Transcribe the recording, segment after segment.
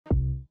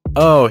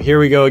Oh, here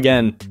we go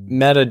again.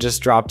 Meta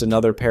just dropped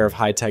another pair of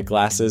high-tech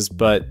glasses,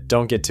 but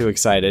don't get too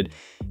excited.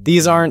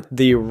 These aren't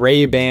the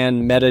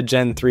Ray-Ban Meta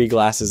Gen 3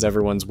 glasses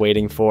everyone's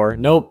waiting for.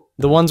 Nope.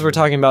 The ones we're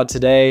talking about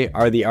today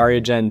are the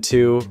Aria Gen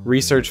 2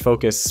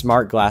 research-focused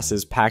smart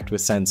glasses packed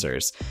with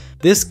sensors.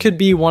 This could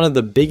be one of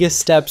the biggest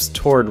steps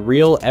toward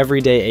real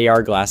everyday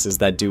AR glasses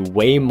that do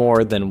way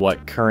more than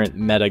what current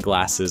Meta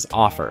glasses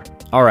offer.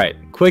 Alright,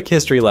 quick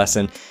history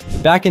lesson.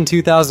 Back in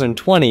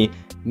 2020,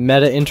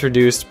 Meta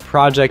introduced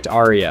Project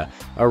Aria,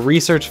 a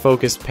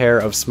research-focused pair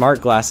of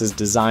smart glasses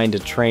designed to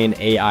train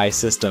AI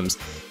systems.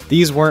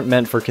 These weren't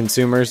meant for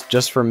consumers,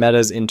 just for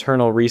Meta's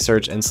internal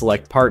research and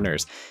select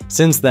partners.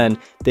 Since then,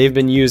 they've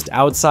been used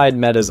outside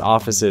Meta's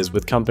offices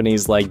with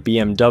companies like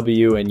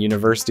BMW and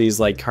universities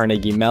like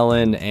Carnegie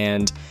Mellon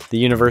and the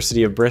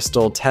University of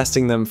Bristol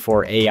testing them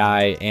for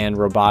AI and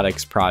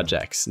robotics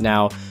projects.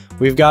 Now,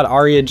 we've got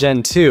Aria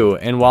Gen 2,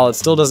 and while it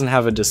still doesn't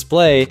have a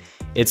display,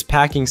 it's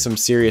packing some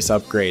serious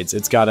upgrades.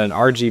 It's got an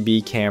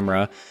RGB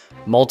camera,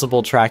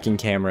 multiple tracking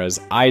cameras,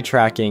 eye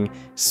tracking,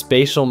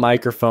 spatial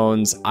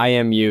microphones,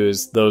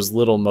 IMUs, those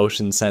little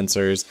motion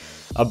sensors,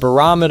 a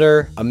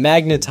barometer, a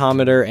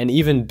magnetometer, and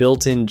even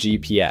built-in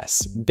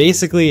GPS.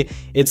 Basically,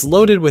 it's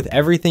loaded with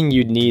everything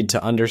you'd need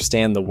to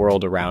understand the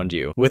world around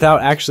you,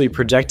 without actually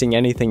projecting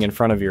anything in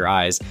front of your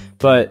eyes.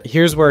 But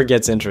here's where it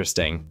gets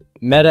interesting.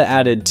 Meta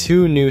added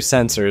 2 new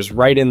sensors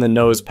right in the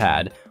nose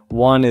pad.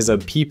 One is a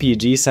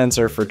PPG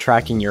sensor for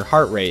tracking your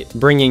heart rate,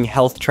 bringing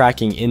health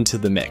tracking into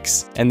the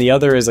mix. And the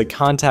other is a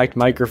contact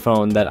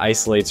microphone that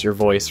isolates your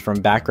voice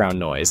from background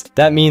noise.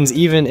 That means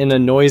even in a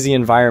noisy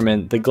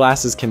environment, the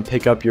glasses can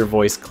pick up your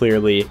voice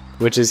clearly,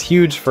 which is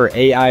huge for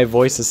AI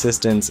voice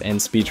assistance and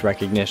speech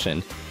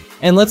recognition.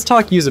 And let's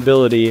talk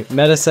usability.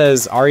 Meta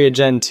says Aria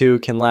Gen 2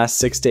 can last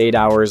 6 to 8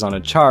 hours on a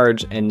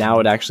charge, and now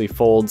it actually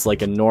folds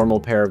like a normal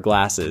pair of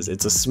glasses.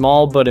 It's a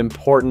small but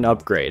important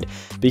upgrade,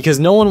 because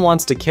no one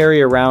wants to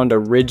carry around a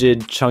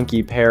rigid,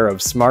 chunky pair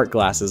of smart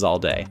glasses all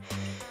day.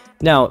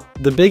 Now,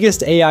 the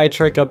biggest AI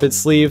trick up its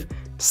sleeve,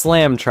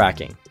 SLAM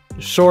tracking,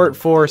 short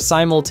for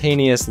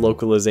simultaneous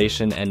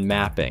localization and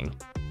mapping.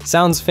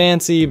 Sounds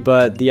fancy,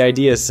 but the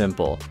idea is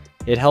simple.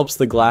 It helps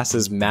the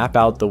glasses map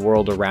out the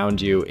world around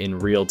you in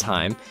real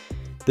time.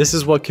 This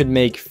is what could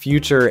make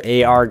future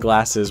AR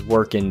glasses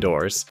work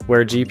indoors,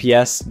 where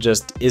GPS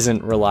just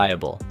isn't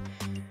reliable.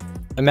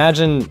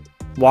 Imagine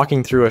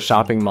walking through a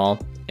shopping mall,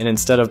 and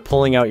instead of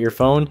pulling out your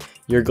phone,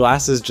 your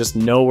glasses just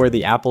know where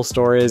the Apple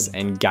Store is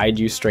and guide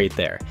you straight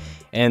there.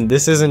 And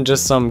this isn't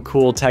just some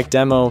cool tech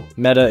demo.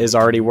 Meta is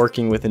already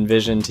working with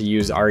Envision to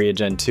use Aria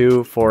Gen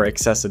 2 for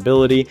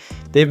accessibility.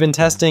 They've been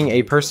testing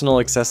a personal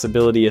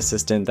accessibility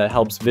assistant that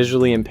helps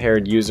visually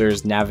impaired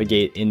users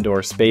navigate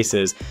indoor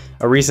spaces.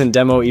 A recent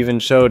demo even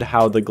showed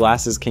how the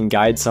glasses can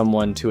guide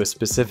someone to a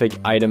specific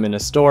item in a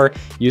store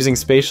using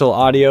spatial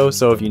audio,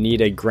 so if you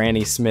need a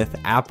Granny Smith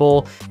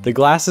apple, the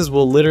glasses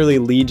will literally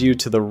lead you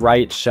to the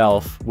right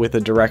shelf with a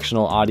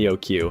directional audio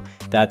cue.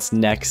 That's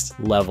next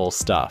level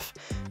stuff.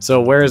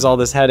 So where is all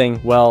this heading?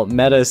 Well,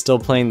 Meta is still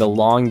playing the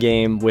long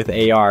game with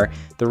AR.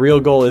 The real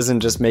goal isn't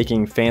just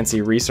making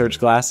fancy research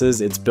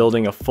glasses, it's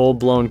building a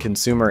full-blown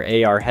consumer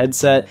AR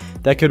headset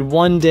that could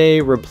one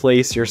day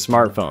replace your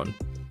smartphone.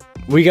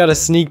 We got a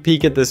sneak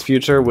peek at this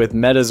future with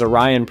Meta's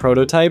Orion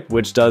prototype,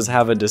 which does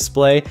have a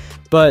display,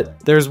 but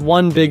there's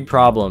one big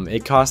problem.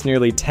 It costs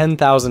nearly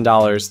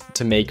 $10,000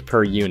 to make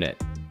per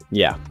unit.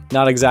 Yeah,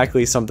 not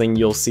exactly something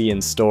you'll see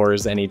in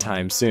stores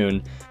anytime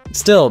soon.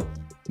 Still,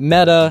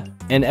 Meta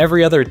and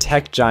every other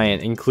tech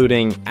giant,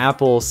 including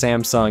Apple,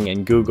 Samsung,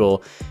 and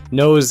Google,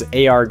 knows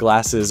AR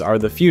glasses are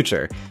the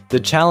future. The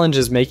challenge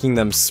is making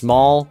them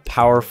small,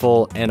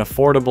 powerful, and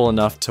affordable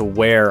enough to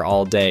wear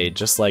all day,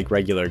 just like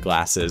regular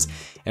glasses.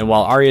 And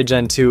while Aria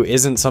Gen 2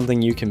 isn't something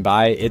you can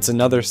buy, it's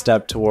another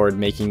step toward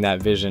making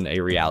that vision a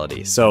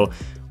reality. So,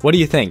 what do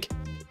you think?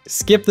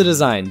 Skip the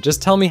design,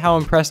 just tell me how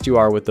impressed you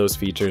are with those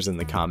features in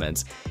the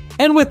comments.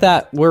 And with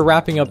that, we're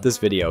wrapping up this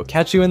video.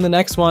 Catch you in the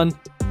next one.